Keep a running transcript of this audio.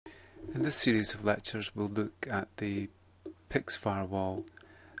In this series of lectures we'll look at the PIX firewall,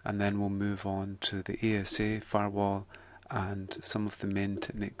 and then we'll move on to the ASA firewall and some of the main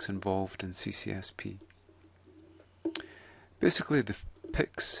techniques involved in CCSP. Basically, the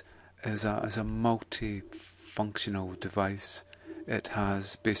PIX is a multi-functional device. It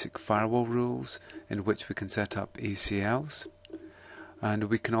has basic firewall rules in which we can set up ACLs, and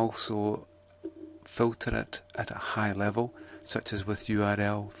we can also filter it at a high level, such as with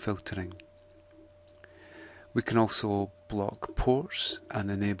URL filtering. We can also block ports and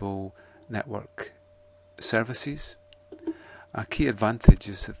enable network services. A key advantage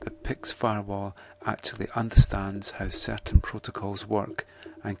is that the PIX firewall actually understands how certain protocols work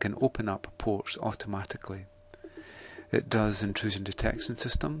and can open up ports automatically. It does intrusion detection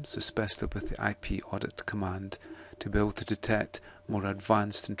systems, especially with the IP audit command, to be able to detect more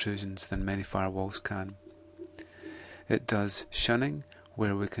advanced intrusions than many firewalls can. It does shunning,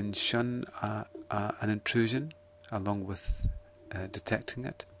 where we can shun an intrusion along with detecting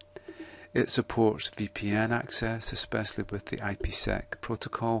it. It supports VPN access, especially with the IPsec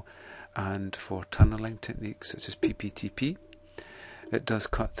protocol and for tunneling techniques such as PPTP. It does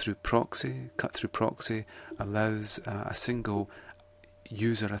cut-through proxy. Cut-through proxy allows a single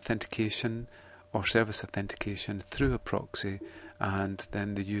user authentication or service authentication through a proxy, and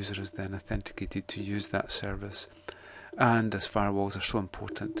then the user is then authenticated to use that service. And as firewalls are so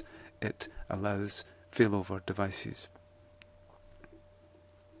important, it allows failover devices.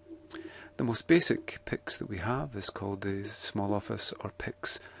 The most basic PIX that we have is called the Small Office or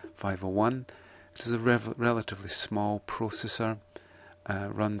PIX 501. It is a relatively small processor,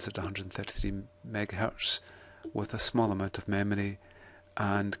 runs at 133 MHz with a small amount of memory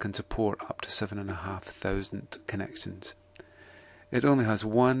and can support up to 7,500 connections. It only has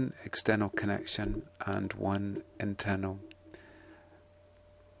one external connection and one internal.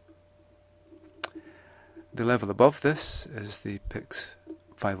 The level above this is the PIX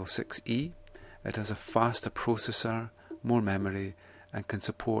 506E. It has a faster processor, more memory, and can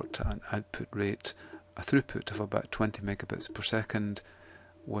support an output rate, a throughput of about 20 megabits per second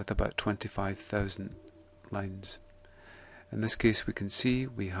with about 25,000 lines. In this case we can see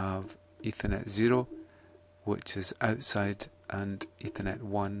we have Ethernet 0, which is outside, and Ethernet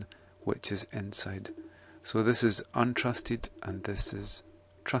 1, which is inside. So this is untrusted and this is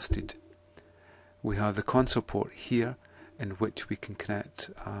trusted. We have the console port here, in which we can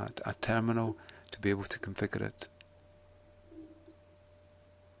connect a terminal to be able to configure it.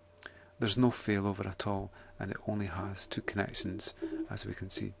 There's no failover at all, and it only has two connections, as we can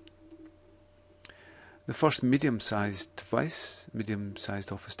see. The first medium-sized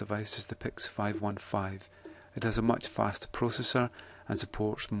office device is the PIX 515. It has a much faster processor and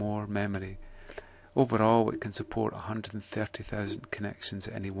supports more memory. Overall, it can support 130,000 connections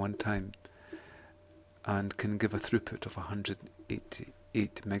at any one time and can give a throughput of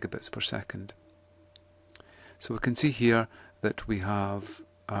 188 megabits per second. So we can see here that we have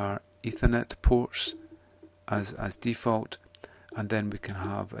our Ethernet ports as default, and then we can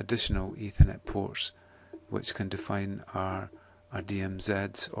have additional Ethernet ports which can define our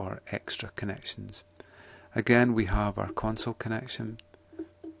DMZs or extra connections. Again, we have our console connection.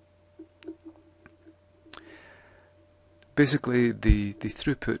 Basically, the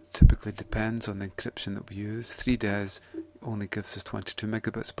throughput typically depends on the encryption that we use. 3DES only gives us 22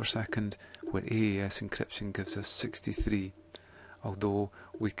 megabits per second, where AES encryption gives us 63, although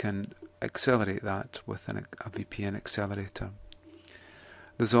we can accelerate that with a VPN accelerator.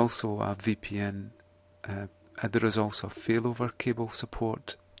 There's also a VPN, there is also failover cable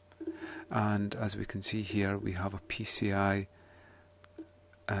support, and as we can see here we have a PCI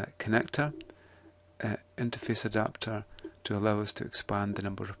connector, interface adapter, to allow us to expand the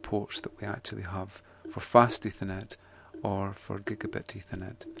number of ports that we actually have for fast Ethernet or for gigabit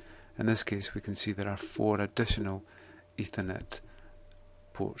Ethernet. In this case we can see there are 4 additional Ethernet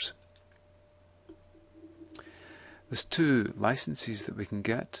ports. There's 2 licenses that we can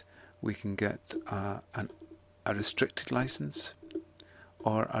get. We can get a restricted license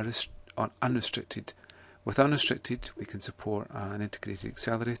or unrestricted. With unrestricted we can support an integrated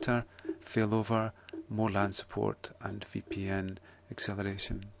accelerator, failover, more LAN support and VPN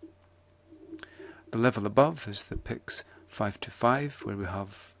acceleration. The level above is the PIX 525, where we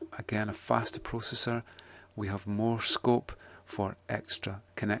have again a faster processor. We have more scope for extra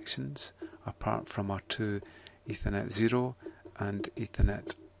connections apart from our 2 Ethernet 0 and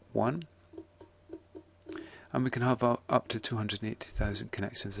Ethernet 1, and we can have up to 280,000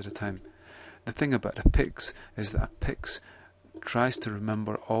 connections at a time. The thing about a PIX is that a PIX tries to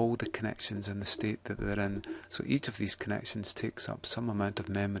remember all the connections and the state that they're in. So each of these connections takes up some amount of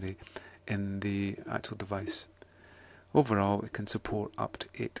memory in the actual device. Overall, it can support up to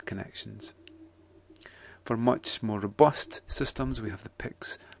 8 connections. For much more robust systems, we have the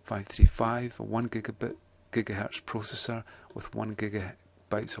PIX 535, a 1 gigahertz processor with 1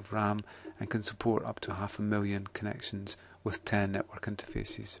 gigabytes of RAM, and can support up to 500,000 connections with 10 network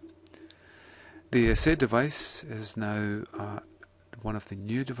interfaces. The ASA device is now one of the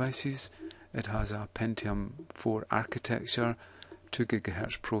new devices. It has a Pentium 4 architecture, 2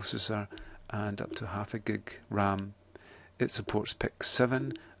 gigahertz processor, and up to 0.5 gig RAM. It supports PIX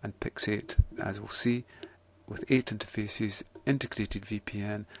 7 and PIX 8, as we'll see, with 8 interfaces, integrated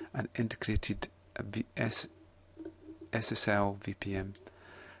VPN, and integrated SSL VPN.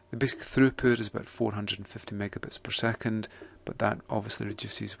 The basic throughput is about 450 megabits per second, but that obviously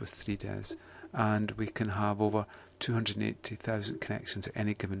reduces with 3DES. And we can have over 280,000 connections at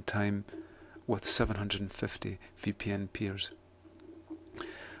any given time with 750 VPN peers.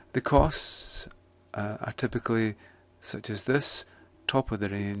 The costs are typically such as this. Top of the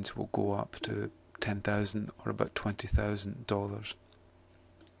range will go up to $10,000 or about $20,000.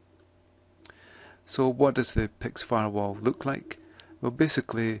 So what does the PIX firewall look like? Well,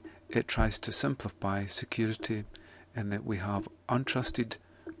 basically it tries to simplify security in that we have untrusted,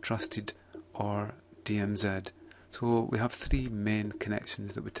 trusted, or DMZ. So we have 3 main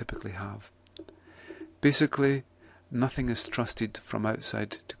connections that we typically have. Basically, nothing is trusted from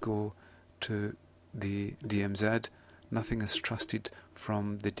outside to go to the DMZ. Nothing is trusted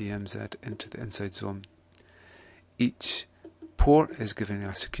from the DMZ into the inside zone. Each port is given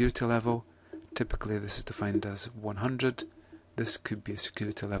a security level. Typically this is defined as 100. This could be a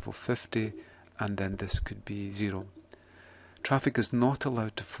security level 50, and then this could be 0. Traffic is not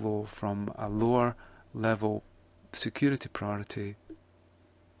allowed to flow from a lower level security priority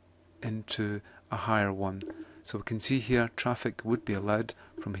into a higher one. So we can see here traffic would be allowed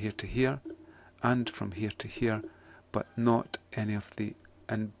from here to here and from here to here, but not any of the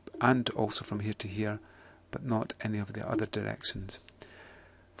and also from here to here, but not any of the other directions.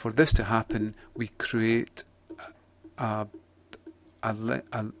 For this to happen, we create a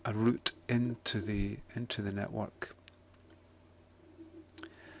route into the network.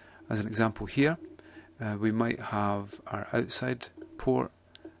 As an example here, we might have our outside port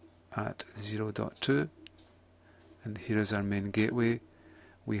at 0.2, and here is our main gateway.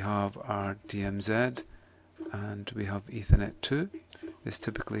 We have our DMZ, and we have Ethernet 2 is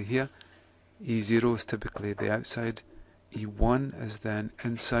typically here. E0 is typically the outside, E1 is then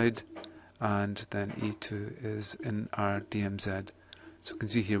inside, and then E2 is in our DMZ. So you can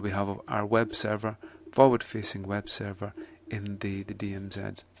see here we have our web server, forward-facing web server in the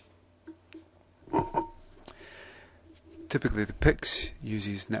DMZ. Typically the PIX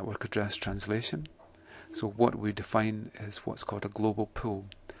uses network address translation. So what we define is what's called a global pool.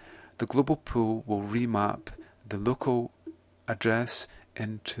 The global pool will remap the local address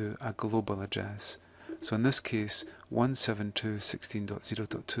into a global address. So in this case,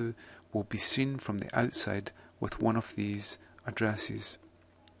 172.16.0.2 will be seen from the outside with one of these addresses.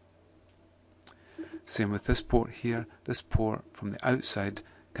 Same with this port here. This port from the outside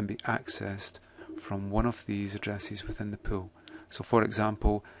can be accessed from one of these addresses within the pool. So for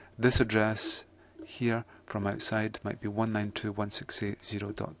example, this address here from outside might be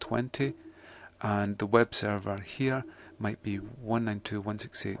 192.168.0.20, and the web server here might be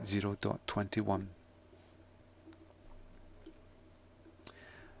 192.168.0.21.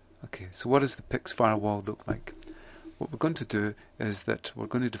 Okay, so what does the PIX firewall look like? What we're going to do is that we're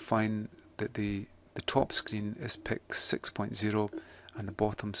going to define that the top screen is PIX 6.0 and the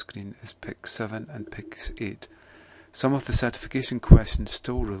bottom screen is PIX 7 and PIX 8. Some of the certification questions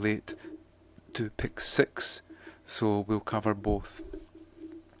still relate to PIX 6, so we'll cover both.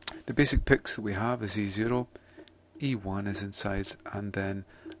 The basic PIX that we have is E0, E1 is inside, and then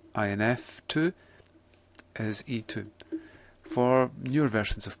INF2 is E2. For newer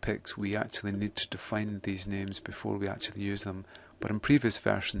versions of PIX, we actually need to define these names before we actually use them, but in previous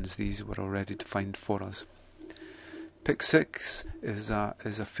versions these were already defined for us. PIX 6 is a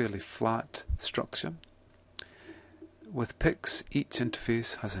fairly flat structure. With PIX, each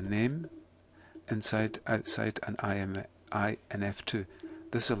interface has a name, inside, outside, and INF2.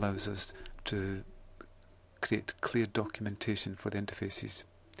 This allows us to create clear documentation for the interfaces.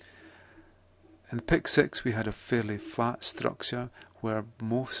 In PIX 6 we had a fairly flat structure where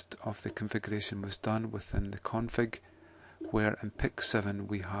most of the configuration was done within the config, where in PIX 7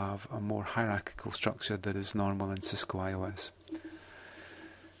 we have a more hierarchical structure that is normal in Cisco iOS.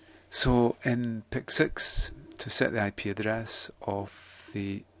 So in PIX 6, to set the IP address of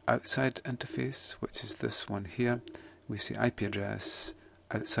the outside interface, which is this one here. We say IP address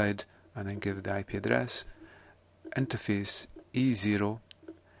outside and then give the IP address. Interface E0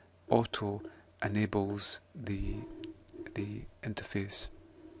 auto enables the interface.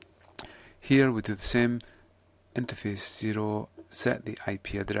 Here we do the same. Interface 0, set the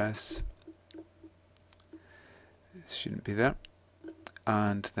IP address. It shouldn't be there.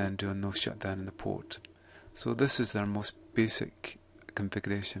 And then do a no shutdown in the port. So this is our most basic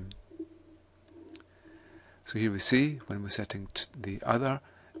configuration. So here we see when we're setting the other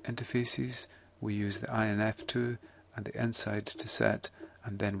interfaces, we use the INF2 and the inside to set,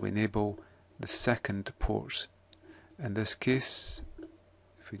 and then we enable the second ports. In this case,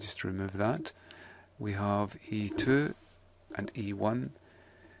 if we just remove that, we have E2 and E1.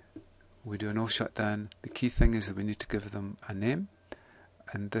 We do a no shutdown. The key thing is that we need to give them a name.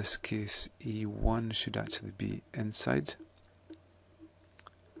 In this case, E1 should actually be inside,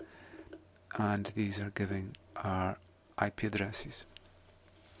 and these are giving our IP addresses.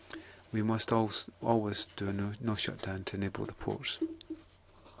 We must always do a no shutdown to enable the ports.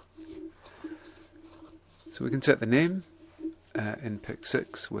 So we can set the name in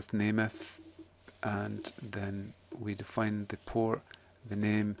PIX6 with nameif, and then we define the port, the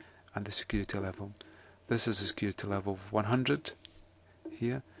name, and the security level. This is a security level of 100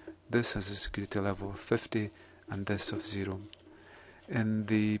 here. This has a security level of 50, and this of 0. In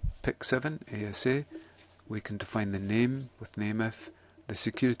the PIX7 ASA, we can define the name with nameif, the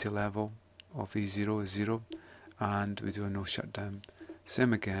security level of E0 is 0, and we do a no shutdown.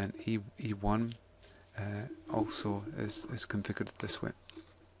 Same again, E1 also is configured this way.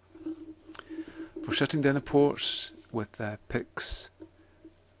 For shutting down the ports with PIX6,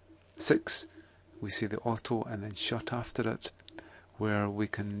 we see the auto and then shut after it, where we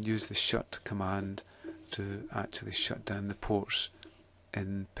can use the shut command to actually shut down the ports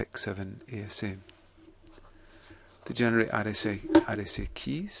in PIX7 ASA. To generate RSA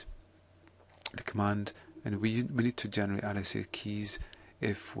keys, the command, and we need to generate RSA keys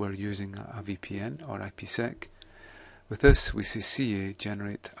if we're using a VPN or IPsec. With this, we say CA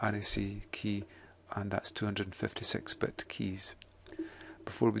generate RSA key, and that's 256-bit keys.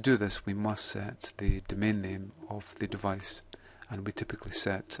 Before we do this, we must set the domain name of the device, and we typically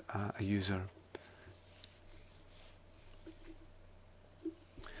set a user.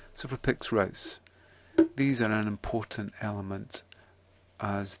 So for PIX routes, these are an important element,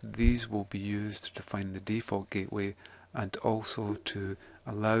 as these will be used to define the default gateway and also to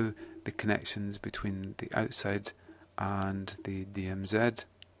allow the connections between the outside and the DMZ,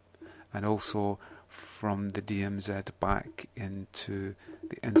 and also from the DMZ back into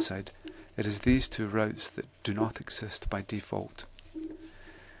the inside. It is these two routes that do not exist by default.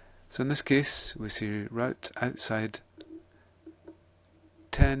 So in this case, we see route outside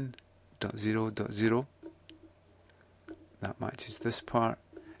 10.0.0. that matches this part,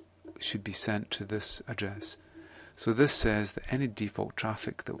 should be sent to this address. So this says that any default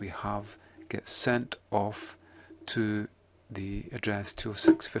traffic that we have gets sent off to the address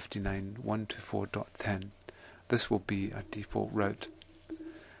 206.59.124.10. This will be our default route.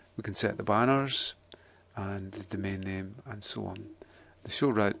 We can set the banners and the domain name and so on. The show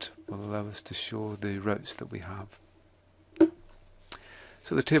route will allow us to show the routes that we have.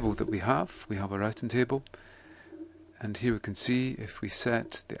 So the table that we have a routing table, and here we can see if we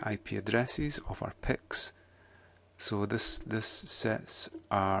set the IP addresses of our PIX. So this sets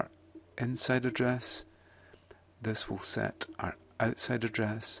our inside address, this will set our outside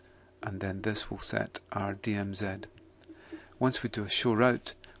address, and then this will set our DMZ. Once we do a show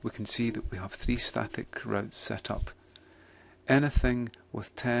route, we can see that we have 3 static routes set up. Anything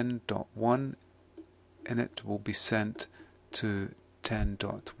with 10.1 in it will be sent to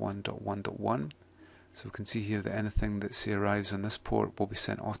 10.1.1.1. So we can see here that anything that say arrives on this port will be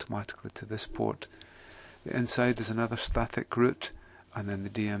sent automatically to this port. The inside is another static route, and then the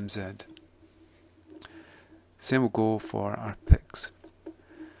DMZ. Same will go for our PIX.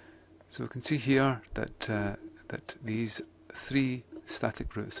 So we can see here that that these 3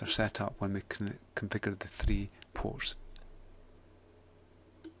 static routes are set up when we configure the 3 ports.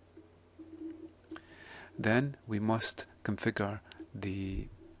 Then we must configure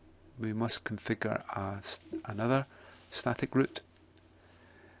another static route.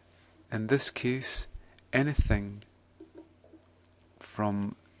 In this case, anything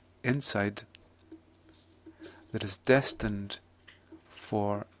from inside that is destined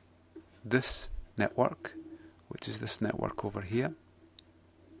for this network, which is this network over here,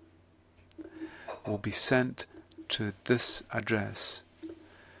 will be sent to this address.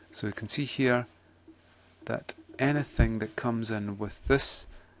 So you can see here that anything that comes in with this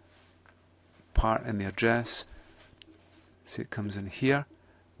part in the address, so it comes in here,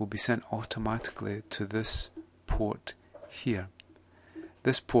 will be sent automatically to this port here.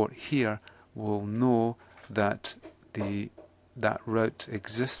 This port here will know that that route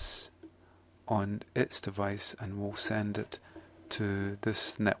exists on its device and will send it to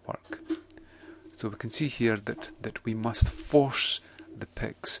this network. So we can see here that we must force the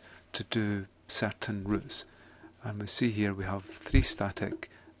PIX to do certain routes. And we see here we have 3 static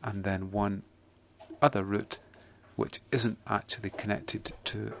and then 1 other route which isn't actually connected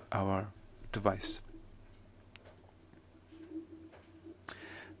to our device.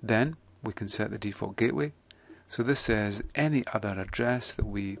 Then we can set the default gateway. So this says any other address that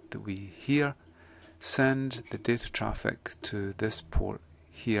we hear, send the data traffic to this port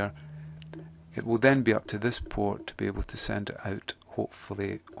here. It will then be up to this port to be able to send it out,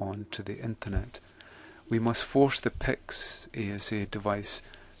 hopefully onto the internet. We must force the PIX ASA device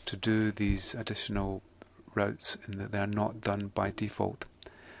to do these additional routes, and that they are not done by default.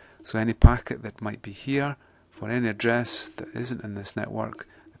 So any packet that might be here for any address that isn't in this network,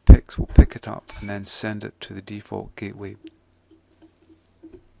 the PIX will pick it up and then send it to the default gateway.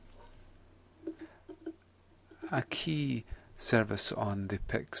 A key service on the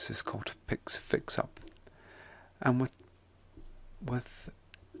PIX is called PIX Fix-Up, and with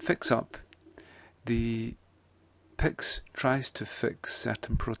Fix-Up, the PIX tries to fix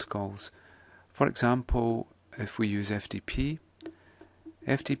certain protocols. For example, if we use FTP,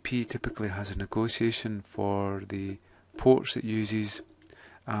 FTP typically has a negotiation for the ports it uses,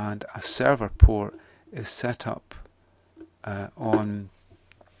 and a server port is set up on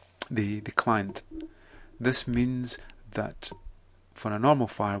the client. This means that for a normal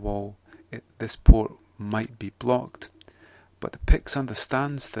firewall, this port might be blocked, but the PIX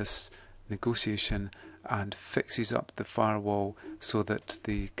understands this negotiation and fixes up the firewall so that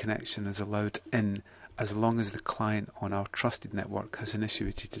the connection is allowed in as long as the client on our trusted network has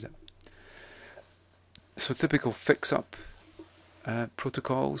initiated it. So typical fix-up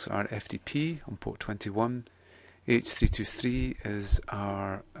protocols are FTP on port 21, H323 is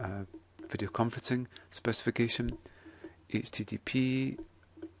our video conferencing specification, HTTP,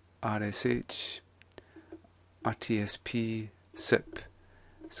 RSH, RTSP, SIP,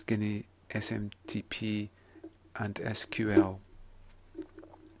 Skinny, SMTP, and SQL.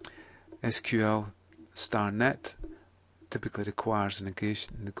 SQL StarNet typically requires a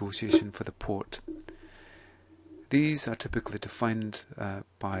negotiation for the port. These are typically defined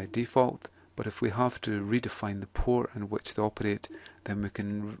by default, but if we have to redefine the port in which they operate, then we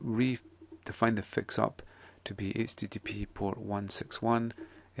can redefine the fix-up to be HTTP port 161,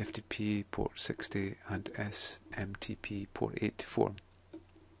 FTP port 60, and SMTP port 84.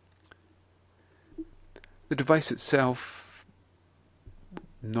 The device itself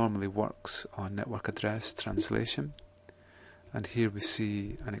normally works on network address translation, and here we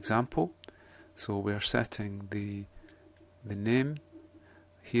see an example. So we are setting the name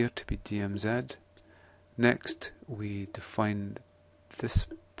here to be DMZ. Next we define this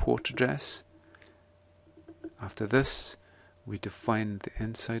port address. After this we define the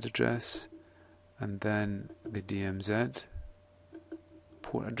inside address and then the DMZ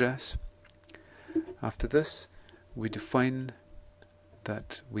port address. After this we define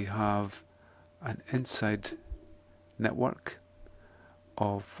that we have an inside network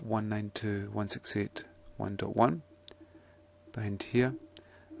of 192.168.1.1 behind here,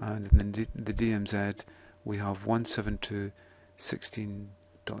 and in the DMZ we have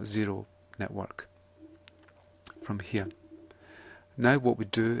 172.16.0 network from here. Now what we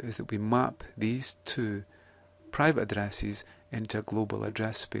do is that we map these two private addresses into a global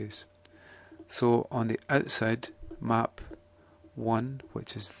address space. So on the outside, map 1,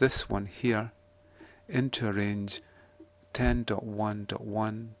 which is this one here, into a range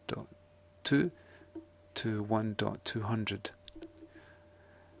 10.1.1.2 to 1.200.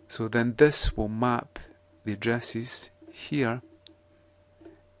 So then this will map the addresses here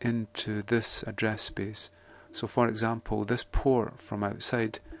into this address space. So for example, this port from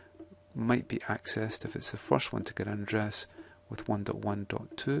outside might be accessed if it's the first one to get an address with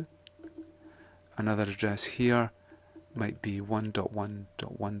 1.1.2. Another address here might be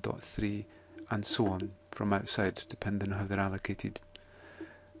 1.1.1.3 and so on from outside, depending on how they're allocated.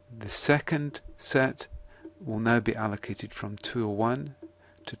 The second set will now be allocated from 201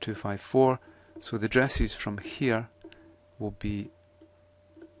 to 254, so the addresses from here will be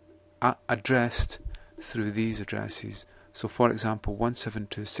addressed through these addresses. So for example,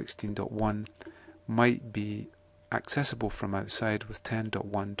 172.16.1 might be accessible from outside with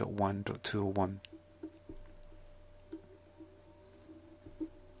 10.1.1.201.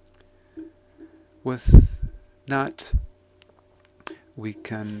 With NAT, we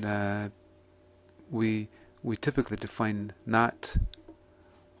can we typically define NAT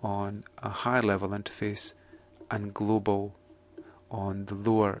on a higher level interface and global on the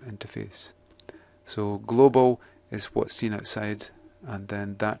lower interface. So global is what's seen outside, and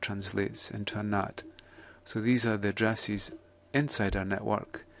then that translates into a NAT. So these are the addresses inside our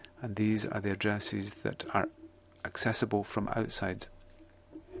network, and these are the addresses that are accessible from outside.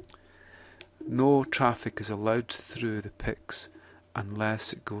 No traffic is allowed through the PIX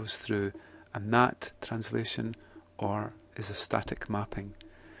unless it goes through a NAT translation or is a static mapping.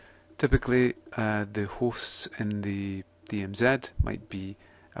 Typically, the hosts in the DMZ might be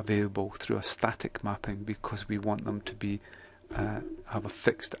available through a static mapping because we want them to be have a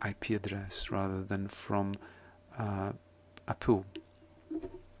fixed IP address rather than from a pool.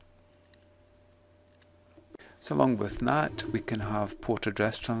 So along with NAT, we can have port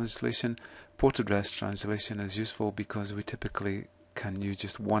address translation. Port address translation is useful because we typically can use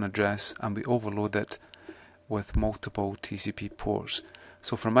just one address and we overload it with multiple TCP ports.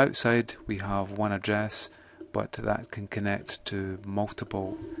 So from outside we have one address, but that can connect to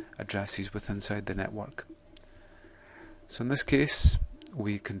multiple addresses within inside the network. So in this case,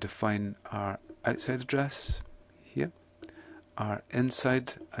 we can define our outside address here, our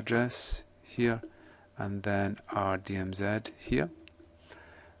inside address here, and then our DMZ here.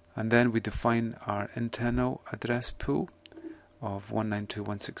 And then we define our internal address pool of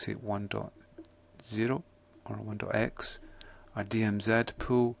 192.168.1.0 or 1.x, our DMZ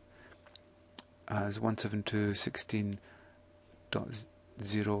pool as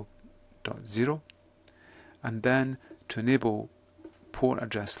 172.16.0.0, and then to enable port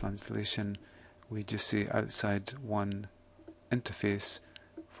address translation we just say outside one interface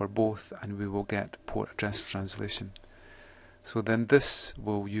for both, and we will get port address translation. So then this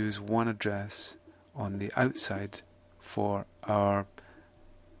will use one address on the outside for our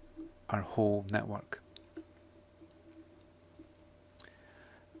whole network.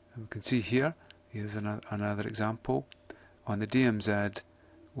 And we can see here's another example. On the DMZ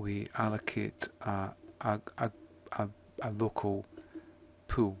we allocate a local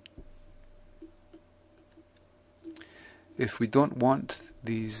pool. If we don't want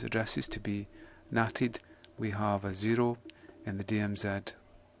these addresses to be NATed, we have a 0 in the DMZ,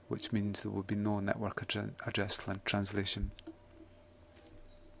 which means there will be no network address translation.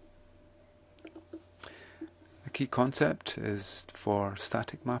 A key concept is for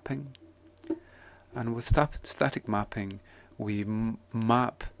static mapping, and with static mapping we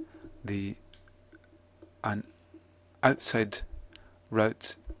map an outside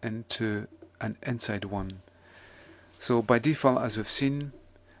route into an inside one. So by default, as we've seen,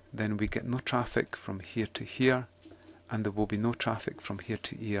 then we get no traffic from here to here, and there will be no traffic from here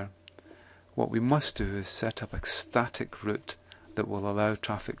to here. What we must do is set up a static route that will allow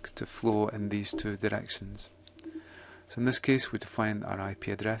traffic to flow in these two directions. So in this case we define our IP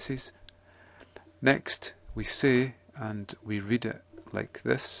addresses. Next we say, and we read it like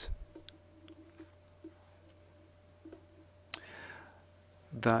this,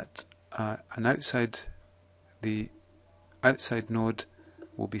 that the outside node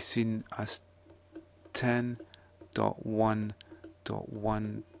will be seen as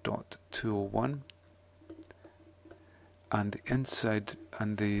 10.1.1.201, and the inside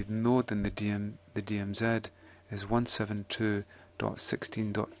and the node in the DMZ is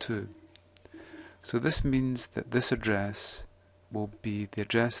 172.16.2. So this means that this address will be the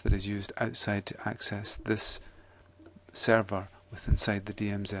address that is used outside to access this server within inside the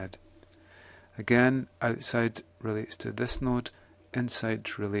DMZ. Again, outside relates to this node,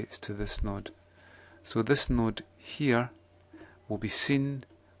 inside relates to this node. So this node here will be seen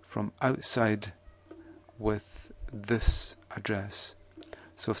from outside with this address.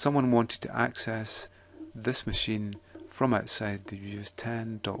 So if someone wanted to access this machine from outside, they use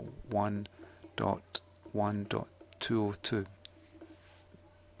 10.1.1.202.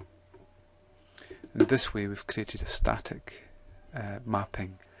 In this way we've created a static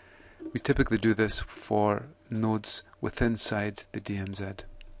mapping. We typically do this for nodes within inside the DMZ.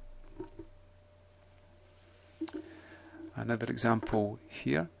 Another example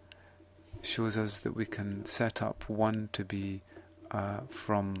here shows us that we can set up one to be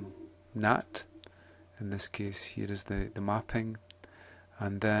from NAT. In this case here is the mapping,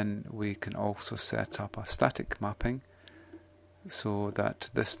 and then we can also set up a static mapping so that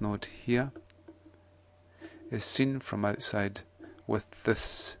this node here is seen from outside with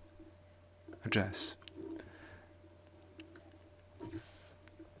this address.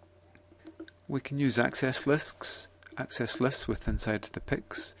 We can use access lists within inside the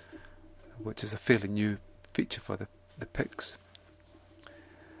PIX. which is a fairly new feature for the PIX.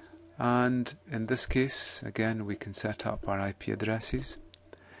 And in this case, again, we can set up our IP addresses.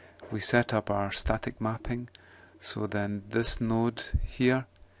 We set up our static mapping, so then this node here,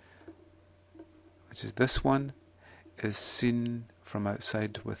 which is this one, is seen from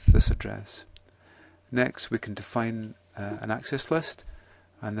outside with this address. Next, we can define an access list,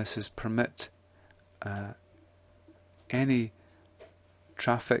 and this is permit any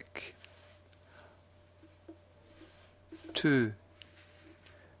traffic to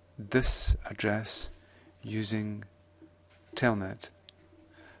this address using telnet.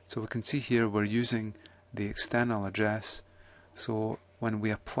 So we can see here we're using the external address, so when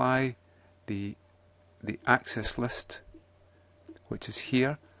we apply the access list, which is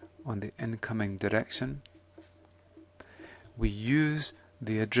here on the incoming direction, we use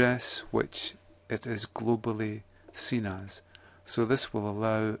the address which it is globally seen as. So this will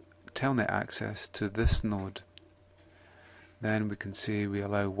allow telnet access to this node. Then we can say we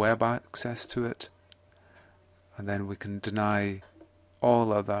allow web access to it, and then we can deny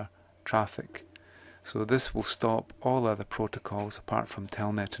all other traffic. So this will stop all other protocols apart from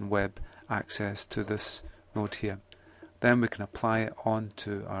telnet and web access to this node here. Then we can apply it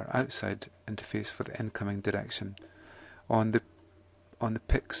onto our outside interface for the incoming direction. On the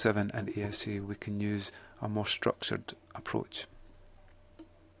PIX7 and ASA, we can use a more structured approach.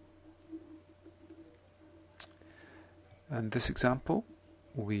 In this example,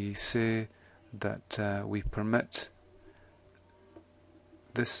 we say that we permit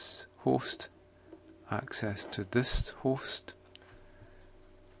this host access to this host.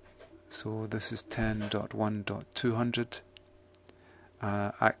 So this is 10.1.200,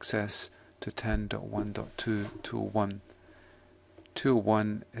 access to 10.1.201.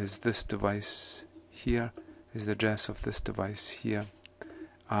 201 is this device here, is the address of this device here,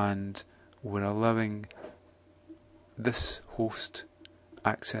 and we're allowing this host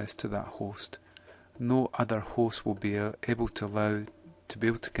access to that host. No other host will be able to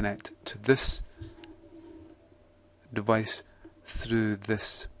connect to this device through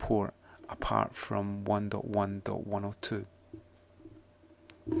this port apart from 1.1.102.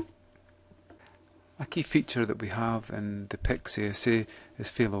 A key feature that we have in the PIX ASA is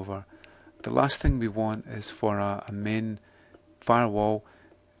failover. The last thing we want is for a main firewall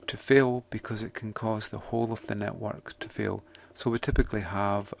to fail, because it can cause the whole of the network to fail. So we typically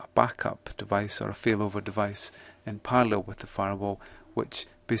have a backup device or a failover device in parallel with the firewall, which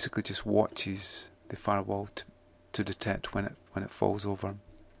basically just watches the firewall to detect when it falls over.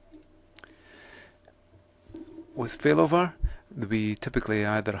 With failover, we typically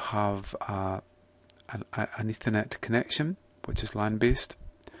either have an Ethernet connection, which is LAN based,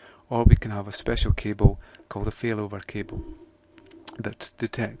 or we can have a special cable called a failover cable that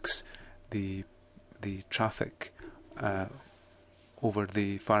detects the traffic over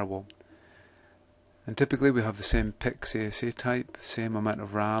the firewall. And typically we have the same PIX ASA type, same amount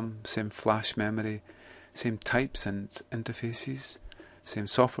of RAM, same flash memory, same types and interfaces, same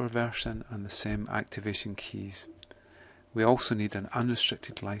software version, and the same activation keys. We also need an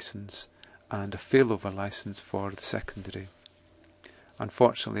unrestricted license and a failover license for the secondary.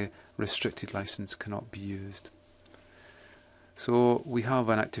 Unfortunately, restricted license cannot be used. So we have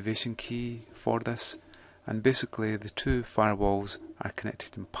an activation key for this, and basically the two firewalls are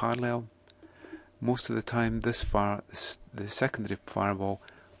connected in parallel. Most of the time the secondary firewall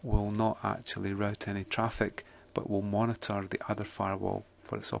will not actually route any traffic, but will monitor the other firewall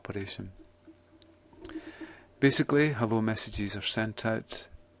for its operation. Basically, hello messages are sent out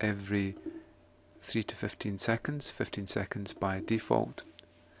every 3 to 15 seconds, 15 seconds by default,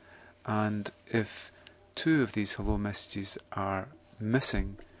 and if two of these hello messages are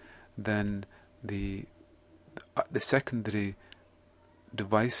missing, then the secondary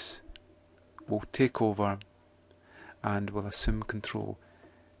device will take over and will assume control.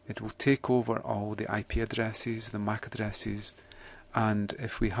 It will take over all the IP addresses, the MAC addresses, and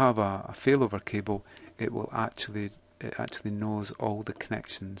if we have a failover cable, it actually knows all the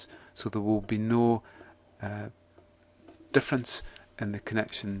connections, so there will be no difference in the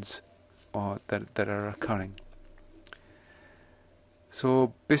connections that are occurring.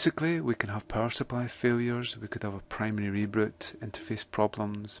 So basically we can have power supply failures, we could have a primary reboot, interface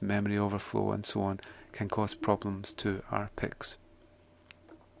problems, memory overflow, and so on can cause problems to our PIX.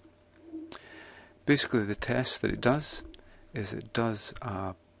 Basically the test that it does is it does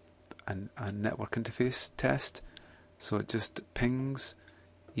a network interface test, so it just pings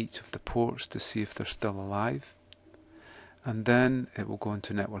each of the ports to see if they're still alive, and then it will go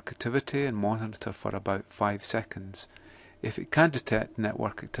into network activity and monitor for about 5 seconds. If it can detect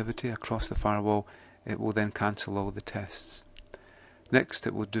network activity across the firewall, it will then cancel all the tests. Next,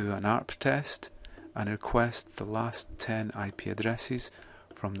 it will do an ARP test and request the last 10 IP addresses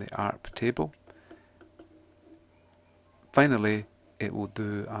from the ARP table. Finally, it will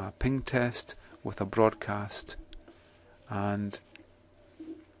do a ping test with a broadcast, and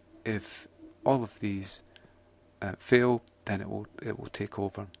if all of these fail, then it will take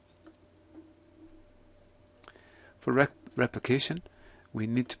over. For replication, we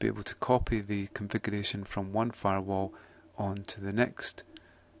need to be able to copy the configuration from one firewall onto the next,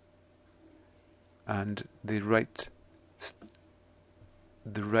 and the write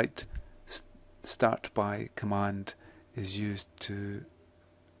start by command is used to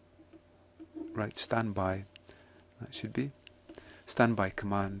write standby. That should be standby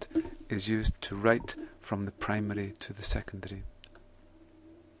command is used to write from the primary to the secondary.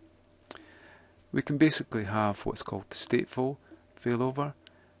 We can basically have what's called the stateful failover.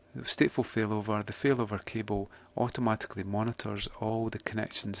 The stateful failover, the failover cable automatically monitors all the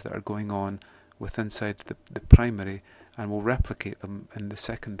connections that are going on with inside the primary and will replicate them in the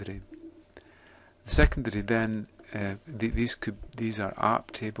secondary. The secondary then, these are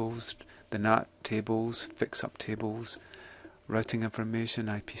ARP tables, the NAT tables, fix-up tables, routing information,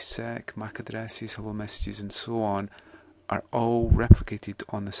 IPsec, MAC addresses, hello messages, and so on, are all replicated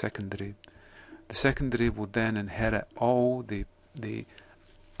on the secondary. The secondary will then inherit all the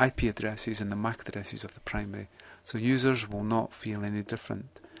IP addresses and the MAC addresses of the primary, so users will not feel any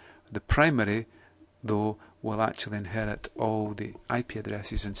different. The primary, though, will actually inherit all the IP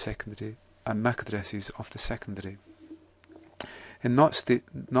addresses and secondary and MAC addresses of the secondary. In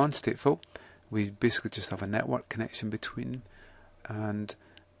non-stateful, we basically just have a network connection between, and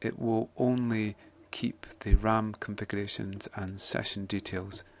it will only keep the RAM configurations and session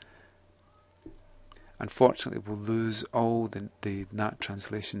details. Unfortunately, we'll lose all the NAT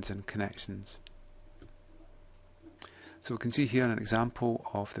translations and connections. So we can see here an example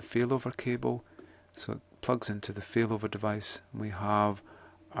of the failover cable. So it plugs into the failover device. We have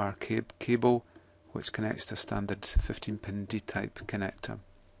our cable which connects to a standard 15-pin D-type connector.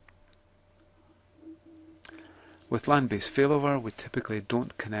 With LAN-based failover, we typically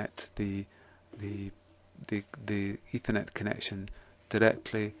don't connect the Ethernet connection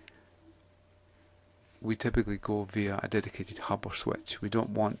directly. We typically go via a dedicated hub or switch. We don't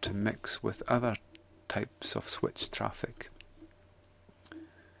want to mix with other types of switch traffic.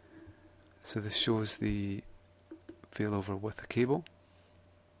 So this shows the failover with a cable.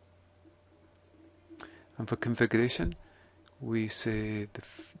 And for configuration, we say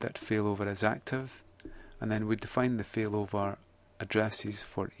that failover is active, and then we define the failover addresses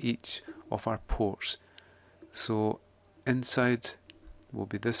for each of our ports. So inside will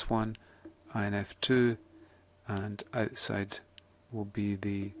be this one, INF2, and outside will be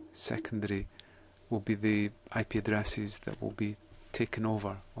the secondary, will be the IP addresses that will be taken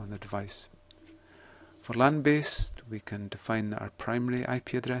over on the device. For LAN-based, we can define our primary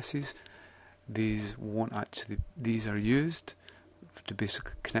IP addresses. These are used to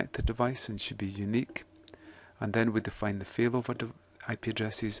basically connect the device and should be unique. And then we define the failover IP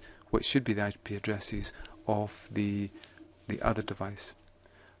addresses, which should be the IP addresses of the other device.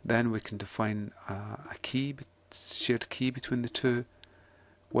 Then we can define a key, shared key between the two,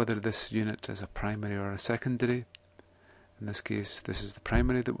 whether this unit is a primary or a secondary. In this case, this is the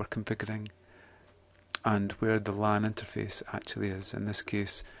primary that we're configuring, and where the LAN interface actually is. In this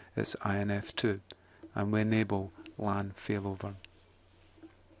case, it's INF2, and we enable LAN failover.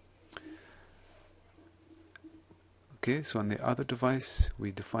 Okay, so on the other device,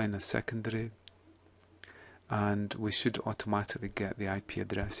 we define a secondary, and we should automatically get the IP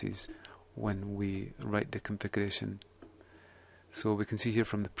addresses when we write the configuration. So we can see here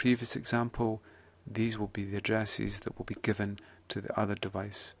from the previous example, these will be the addresses that will be given to the other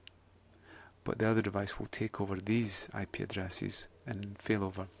device, but the other device will take over these IP addresses in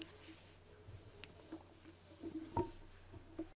failover.